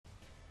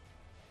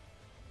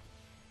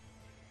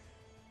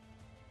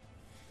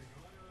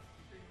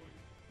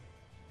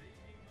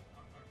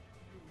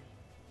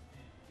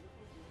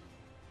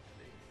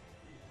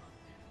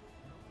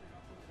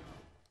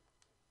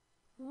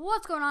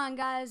What's going on,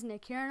 guys?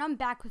 Nick here, and I'm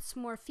back with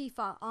some more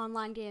FIFA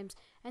online games.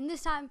 And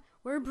this time,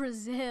 we're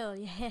Brazil.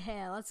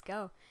 Yeah, let's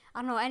go.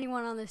 I don't know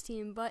anyone on this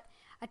team, but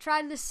I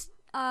tried this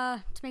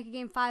to make a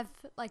game 5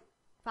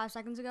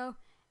 seconds ago,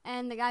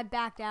 and the guy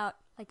backed out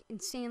like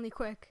insanely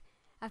quick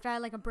after I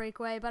had like a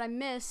breakaway, but I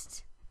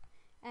missed,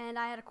 and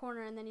I had a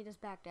corner, and then he just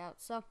backed out.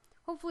 So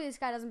hopefully this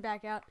guy doesn't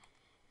back out.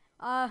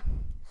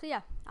 So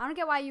yeah, I don't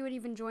get why you would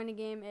even join a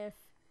game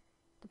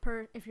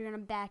if you're gonna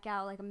back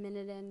out like a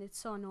minute in. It's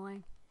so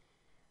annoying.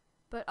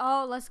 But,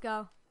 oh, let's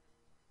go.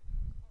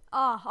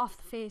 Oh, off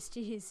the face,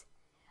 jeez.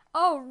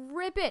 Oh,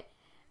 rip it.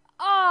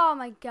 Oh,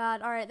 my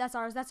God. All right, that's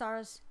ours, that's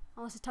ours.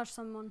 Unless it touched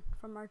someone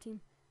from our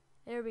team.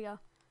 There we go.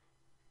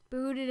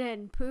 Boot it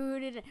in,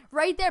 boot it in.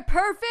 Right there,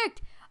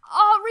 perfect.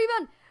 Oh,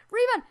 rebound,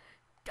 rebound.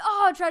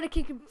 Oh, try to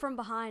kick him from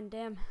behind,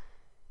 damn.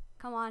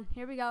 Come on,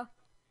 here we go.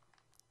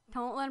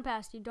 Don't let him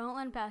past you, don't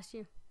let him past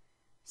you.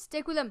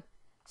 Stick with him.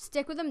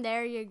 Stick with him,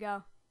 there you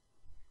go.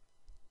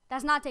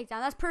 That's not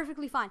takedown, that's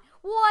perfectly fine.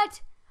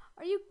 What?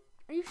 Are you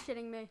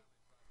shitting me?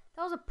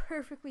 That was a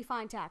perfectly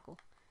fine tackle.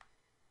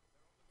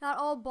 Not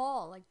all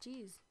ball, like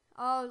jeez.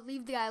 Oh,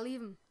 leave the guy,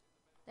 leave him.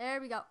 There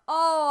we go.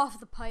 Oh,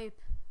 off the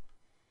pipe.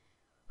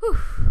 Whew.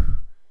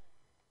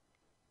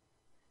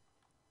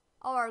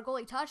 Oh, our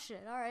goalie touched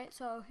it. All right,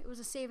 so it was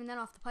a save and then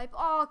off the pipe.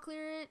 Oh,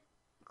 clear it,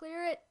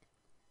 clear it.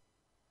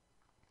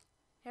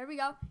 Here we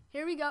go,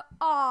 here we go.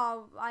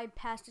 Oh, I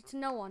passed it to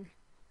no one.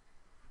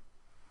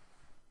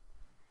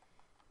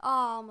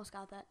 Oh, almost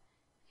got that.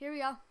 Here we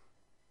go.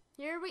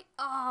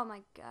 Oh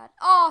my God.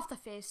 Oh, off the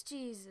face,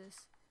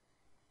 Jesus.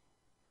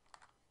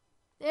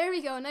 There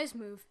we go, nice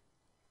move.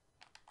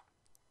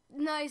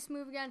 Nice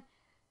move again.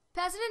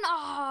 Pass it in.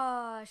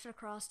 Oh, I should have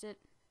crossed it.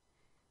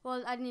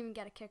 Well, I didn't even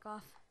get a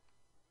kickoff.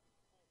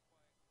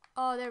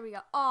 Oh, there we go.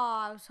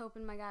 Oh, I was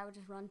hoping my guy would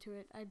just run to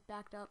it. I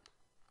backed up.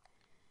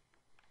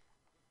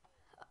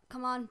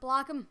 Come on,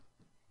 block him.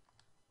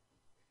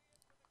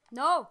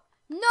 No,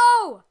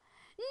 no,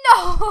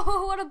 no,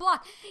 what a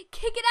block.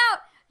 Kick it out.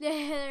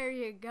 There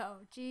you go.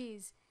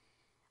 Jeez.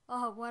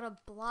 Oh, what a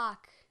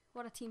block.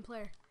 What a team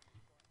player.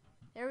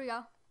 There we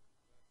go.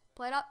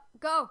 Play it up.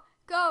 Go.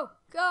 Go.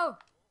 Go.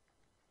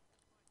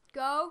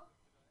 Go.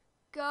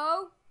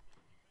 Go.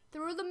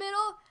 Through the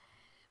middle.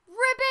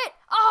 Rip it.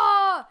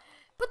 Oh,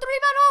 put the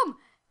rebound home.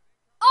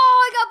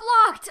 Oh, I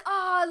got blocked.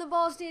 Oh, the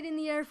ball stayed in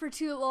the air for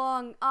too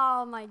long.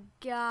 Oh, my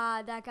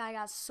God. That guy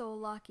got so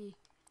lucky.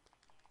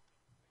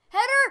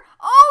 Header.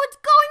 Oh, it's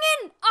going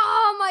in.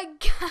 Oh, my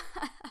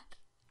God.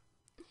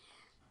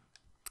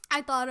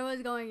 I thought it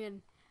was going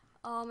in.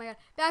 Oh my God.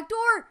 Back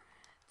door.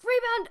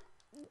 Rebound.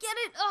 Get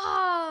it.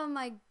 Oh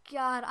my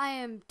God. I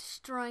am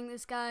destroying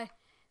this guy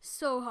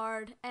so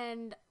hard.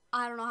 And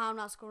I don't know how I'm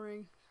not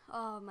scoring.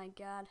 Oh my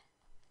God.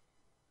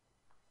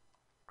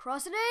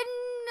 Cross it in.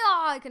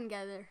 No, I couldn't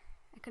get there.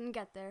 I couldn't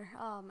get there.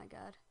 Oh my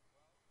God.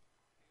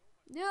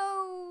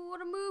 No,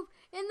 what a move.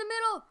 In the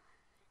middle.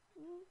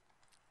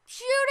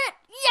 Shoot it.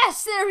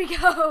 Yes, there we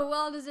go.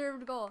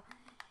 Well-deserved goal.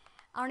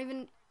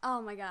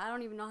 Oh my God. I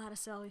don't even know how to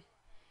sell it.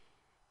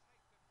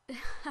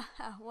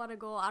 What a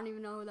goal. I don't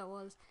even know who that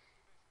was.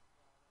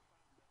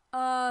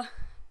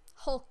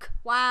 Hulk.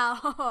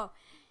 Wow.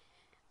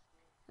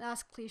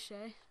 That's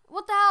cliche.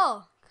 What the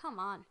hell? Come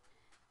on.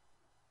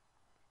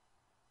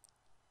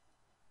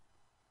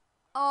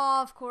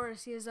 Oh, of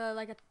course. He has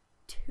like a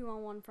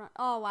 2-on-1 front.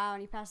 Oh, wow.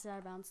 And he passes it out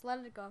of bounds.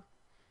 Let it go.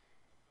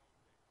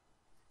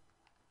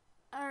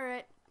 All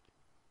right.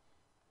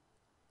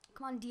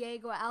 Come on,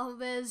 Diego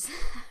Alves.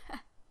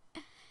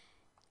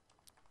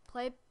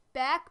 Play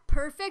back,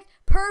 perfect,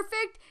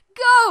 perfect,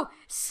 go,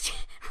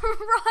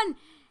 run,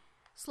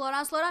 slow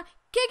down,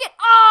 kick it,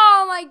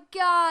 oh my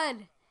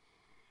God,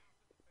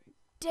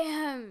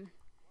 damn,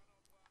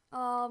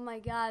 oh my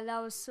God,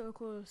 that was so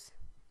close.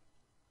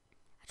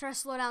 I tried to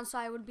slow down so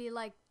I would be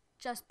like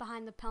just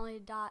behind the penalty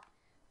dot,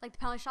 like the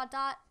penalty shot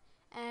dot,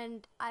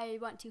 and I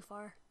went too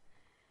far.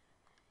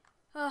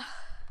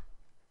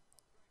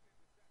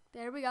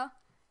 There we go,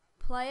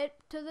 play it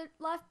to the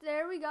left,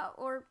 there we go,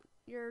 or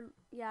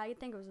yeah, I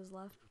think it was his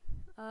left.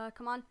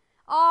 Come on.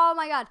 Oh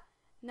my God.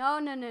 No.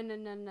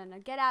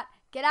 Get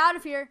out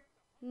of here.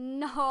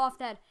 No, off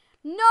that.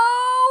 No,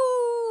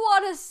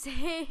 what a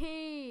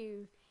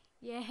save.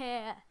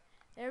 Yeah.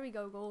 There we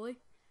go, goalie.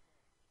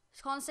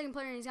 He's calling the second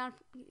player and he's gonna,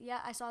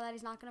 yeah, I saw that.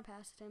 He's not gonna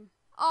pass it to him.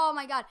 Oh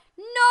my God.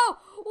 No,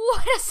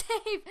 what a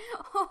save.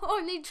 Oh,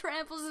 and he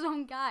tramples his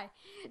own guy.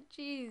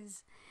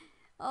 Jeez.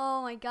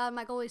 Oh my God,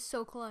 my goalie's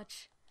so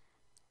clutch.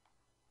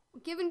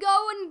 Give and go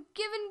again,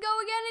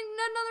 and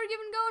another give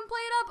and go and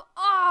play it up.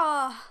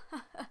 Ah,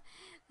 oh.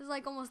 There's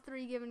like almost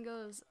 3 give and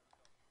goes.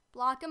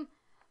 Block him,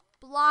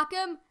 block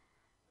him,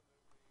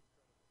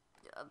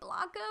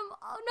 block him.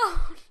 Oh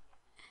no!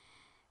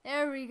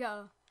 There we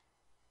go.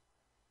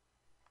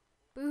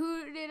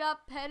 Boot it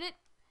up, head it,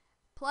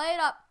 play it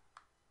up.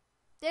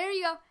 There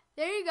you go,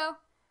 there you go.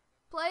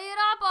 Play it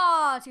up.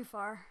 Oh, too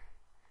far.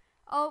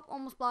 Oh,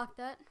 almost blocked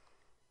that.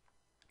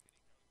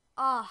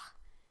 Ah. Oh.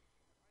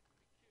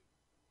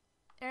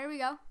 There we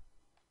go.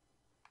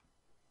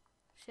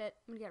 Shit,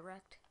 I'm gonna get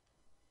wrecked.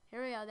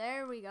 Here we go.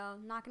 There we go.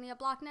 Not gonna get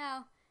blocked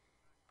now.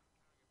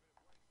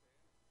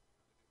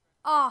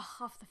 Oh,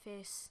 off the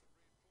face.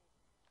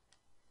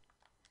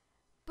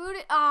 Boot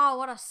it. Oh,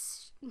 what a...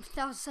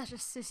 that was such a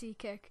sissy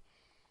kick.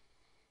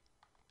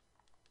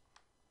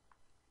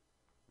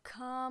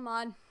 Come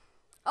on.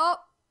 Oh.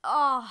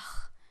 Oh.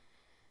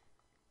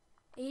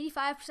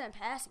 85%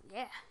 passing.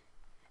 Yeah.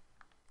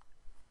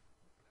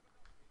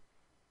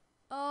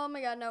 Oh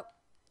my god, nope.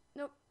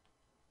 Nope.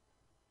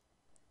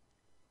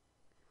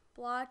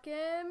 Block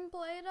him.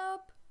 Play it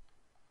up.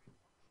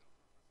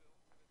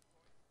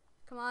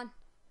 Come on.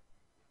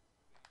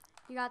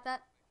 You got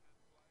that?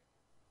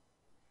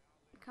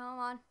 Come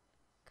on.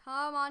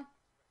 Come on.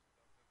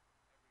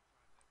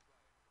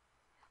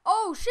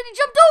 Oh, shit, he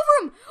jumped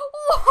over him!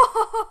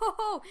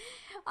 Whoa!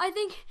 I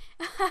think,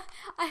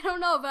 I don't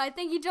know, but I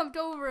think he jumped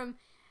over him.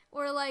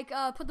 Or, like,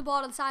 put the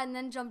ball to the side and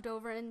then jumped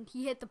over and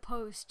he hit the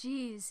post.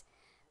 Jeez.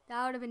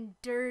 That would have been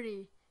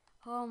dirty.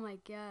 Oh, my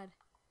God.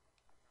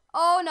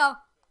 Oh, no.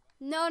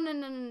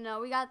 No.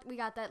 We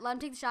got that. Let him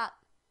take the shot.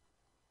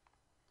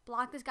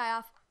 Block this guy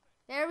off.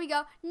 There we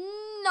go.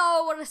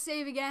 No, what a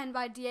save again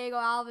by Diego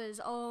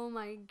Alves. Oh,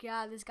 my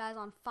God. This guy's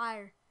on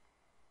fire.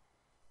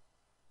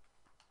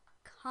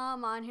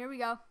 Come on, here we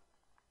go.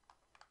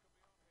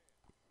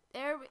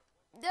 There we...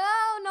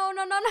 No.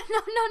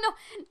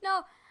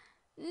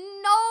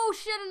 No,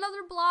 shit,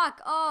 another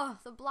block. Oh,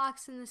 the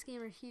blocks in this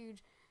game are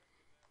huge.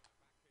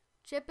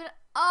 Chip it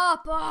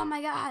up. Oh,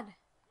 my God.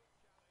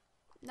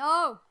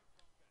 No.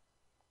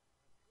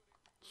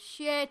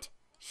 Shit.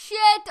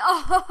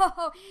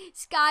 Oh,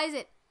 skies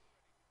it.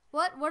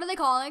 What are they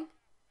calling?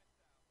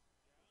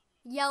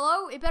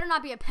 Yellow? It better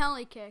not be a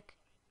penalty kick.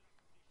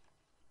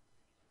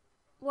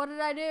 What did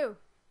I do?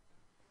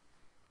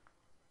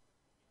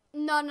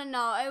 No.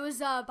 It was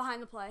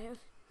behind the play.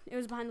 It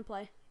was behind the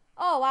play.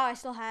 Oh, wow, I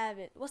still have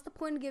it. What's the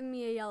point of giving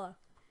me a yellow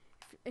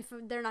if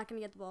they're not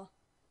going to get the ball?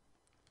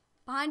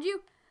 Behind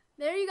you?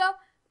 There you go.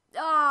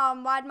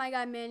 Oh, why'd my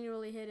guy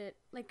manually hit it?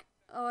 Like,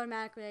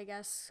 automatically, I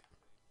guess.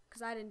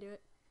 Because I didn't do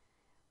it.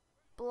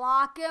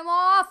 Block him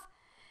off.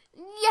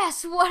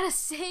 Yes, what a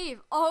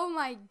save. Oh,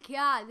 my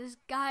God. This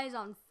guy's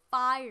on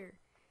fire.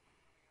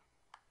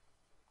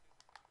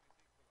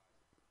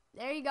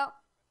 There you go.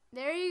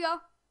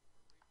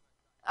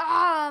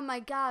 Oh, my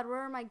God.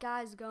 Where are my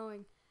guys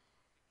going?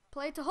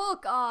 Play it to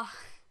Hulk. Oh.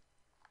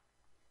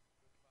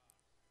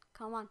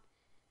 Come on.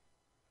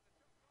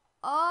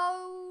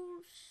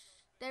 Oh,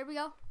 there we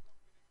go.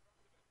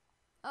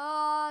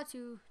 Oh,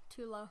 too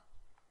low.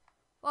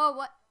 Oh,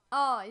 what?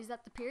 Oh, is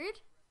that the period?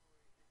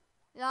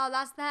 No,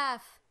 that's the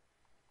half.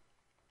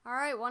 All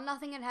right,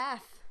 1-0 at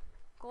half.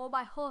 Goal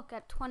by Hulk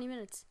at 20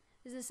 minutes.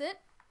 Is this it?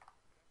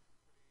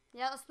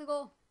 Yeah, that's the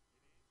goal.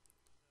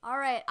 All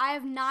right, I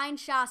have 9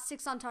 shots,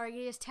 6 on target.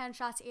 He has 10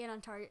 shots, 8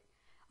 on target.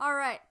 All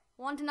right,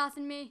 1-0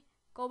 me.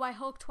 Goal by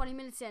Hulk, 20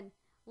 minutes in.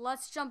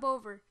 Let's jump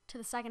over to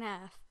the second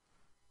half.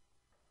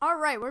 All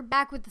right, we're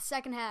back with the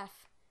second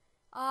half.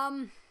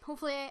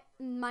 Hopefully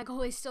my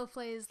goalie still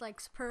plays like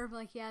superb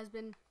like he has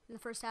been in the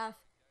first half.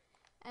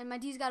 And my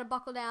D's got to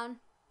buckle down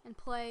and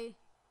play,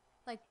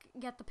 like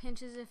get the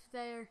pinches if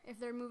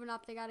they're moving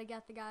up. They got to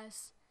get the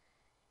guys.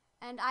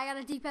 And I got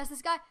to deep pass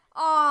this guy.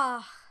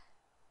 Ah,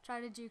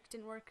 try to juke,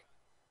 didn't work.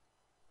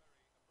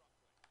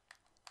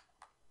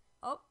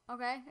 Oh,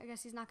 okay. I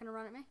guess he's not gonna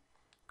run at me.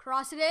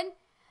 Cross it in.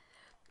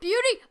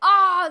 Beauty.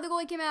 Ah, the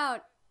goalie came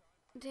out.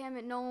 Damn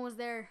it, no one was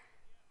there.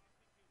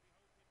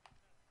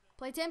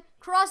 Play Tim.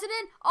 Cross it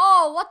in.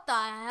 Oh, what the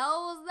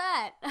hell was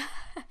that?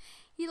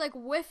 He like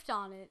whiffed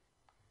on it.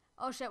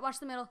 Oh shit, watch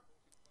the middle.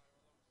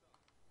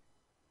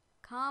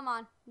 Come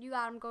on. You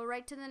got him. Go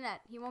right to the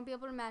net. He won't be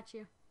able to match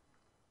you.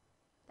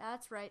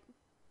 That's right.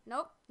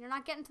 Nope, you're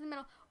not getting to the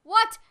middle.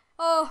 What?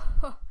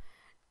 Oh.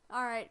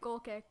 Alright, goal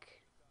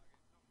kick.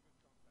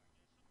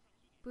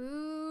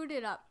 Boot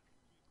it up.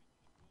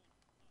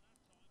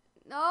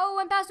 No,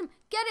 went past him.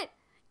 Get it.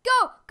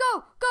 Go.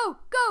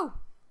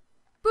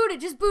 Boot it.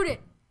 Just boot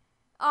it.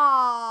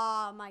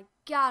 Oh, my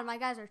God. My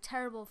guys are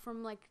terrible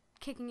from, like,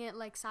 kicking it,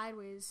 like,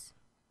 sideways.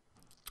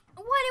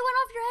 What? It went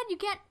off your head.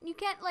 You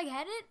can't, like,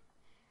 head it?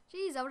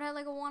 Jeez, I would have,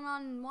 like, a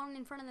 1-on-1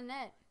 in front of the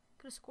net.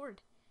 Could have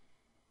scored.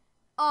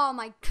 Oh,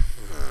 my.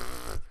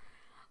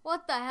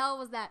 What the hell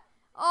was that?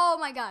 Oh,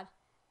 my God.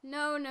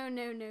 No.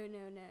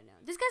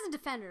 This guy's a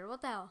defender.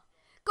 What the hell?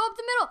 Go up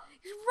the middle.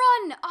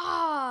 Run.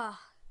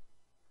 Ah.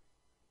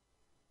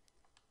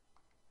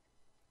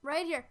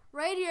 Right here.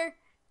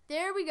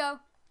 There we go.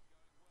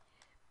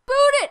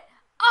 Boot it.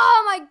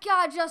 Oh, my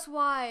God. Just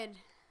wide.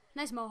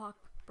 Nice mohawk,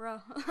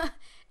 bro.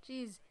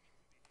 Jeez.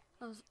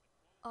 That was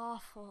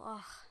awful.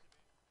 Ugh.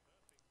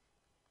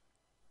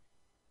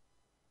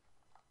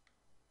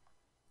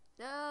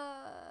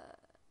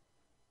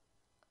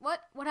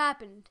 What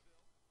happened?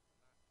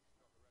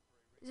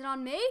 Is it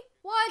on me?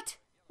 What?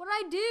 What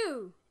did I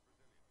do?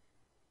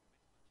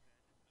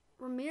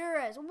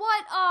 Ramirez.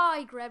 What? Oh,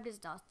 he grabbed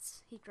his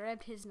nuts.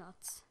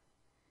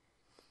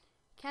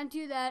 Can't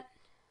do that.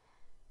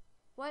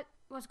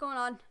 What's going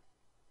on?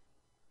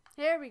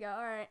 Here we go.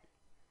 All right.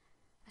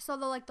 I saw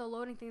the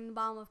loading thing in the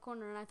bottom left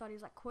corner, and I thought he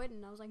was like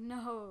quitting. I was like,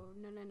 no.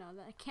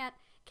 I can't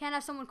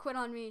have someone quit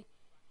on me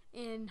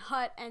in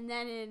Hut and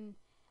then in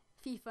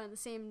FIFA in the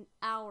same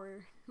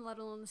hour, let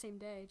alone the same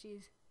day.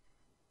 Jeez.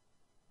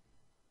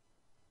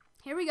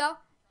 Here we go.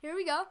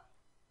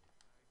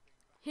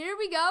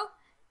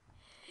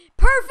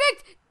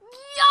 Perfect!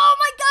 Oh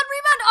my god,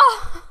 rebound!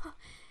 Oh!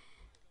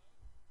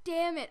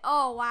 Damn it.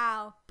 Oh,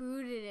 wow.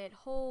 Booted it.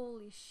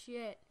 Holy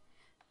shit.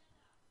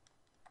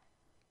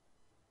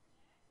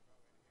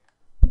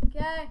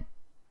 Okay.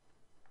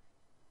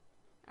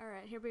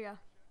 Alright, here we go.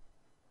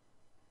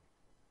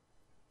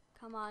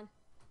 Come on.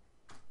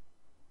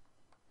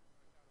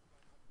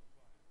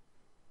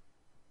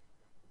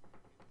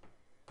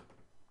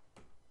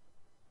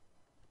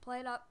 Play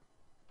it up.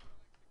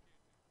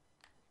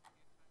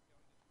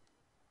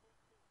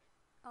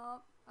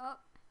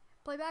 Up.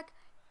 Play back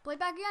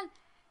again.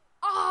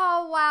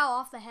 Oh, wow,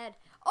 off the head.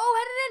 Oh,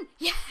 headed in.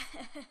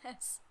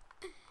 Yes.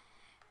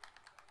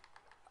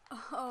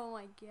 Oh,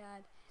 my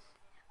God.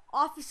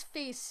 Off his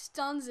face,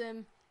 stuns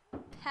him,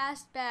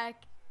 passed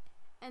back,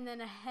 and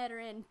then a header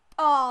in.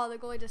 Oh, the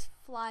goalie just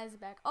flies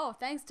back. Oh,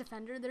 thanks,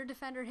 defender. Their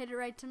defender hit it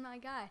right to my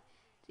guy.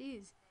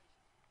 Jeez.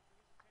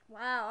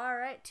 Wow, all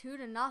right,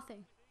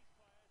 2-0.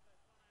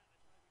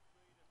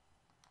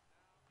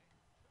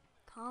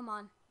 Come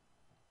on.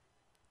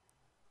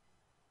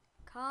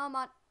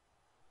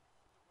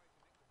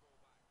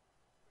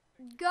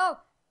 Go.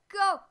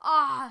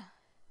 Ah.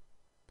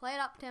 Play it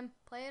up, Tim.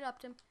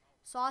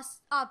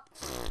 Sauce.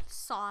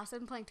 Sauce.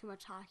 I'm playing too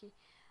much hockey.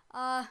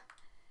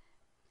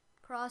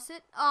 Cross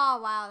it.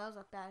 Oh, wow. That was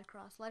a bad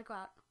cross. Let it go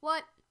out.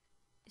 What?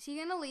 Is he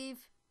going to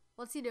leave?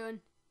 What's he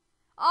doing?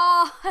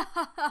 Oh.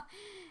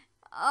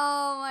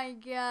 Oh, my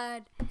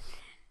God.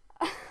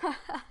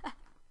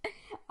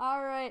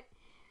 All right.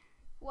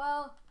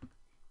 Well,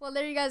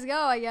 there you guys go,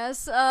 I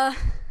guess. All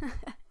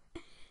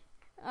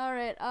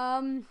right.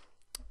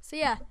 So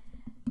yeah,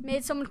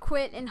 made someone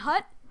quit in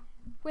Hut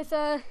with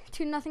a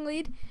 2-0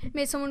 lead.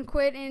 Made someone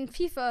quit in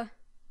FIFA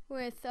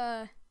with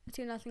a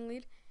 2-0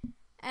 lead.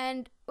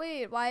 And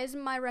wait, why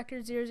isn't my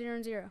record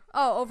 0-0-0?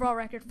 Oh, overall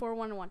record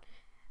 4-1-1.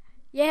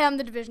 Yeah, I'm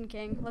the division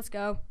king. Let's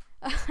go.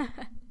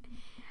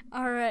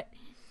 All right,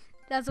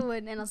 that's a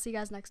win, and I'll see you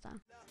guys next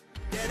time.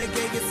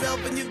 Dedicate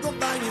yourself and you go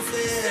find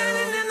yourself.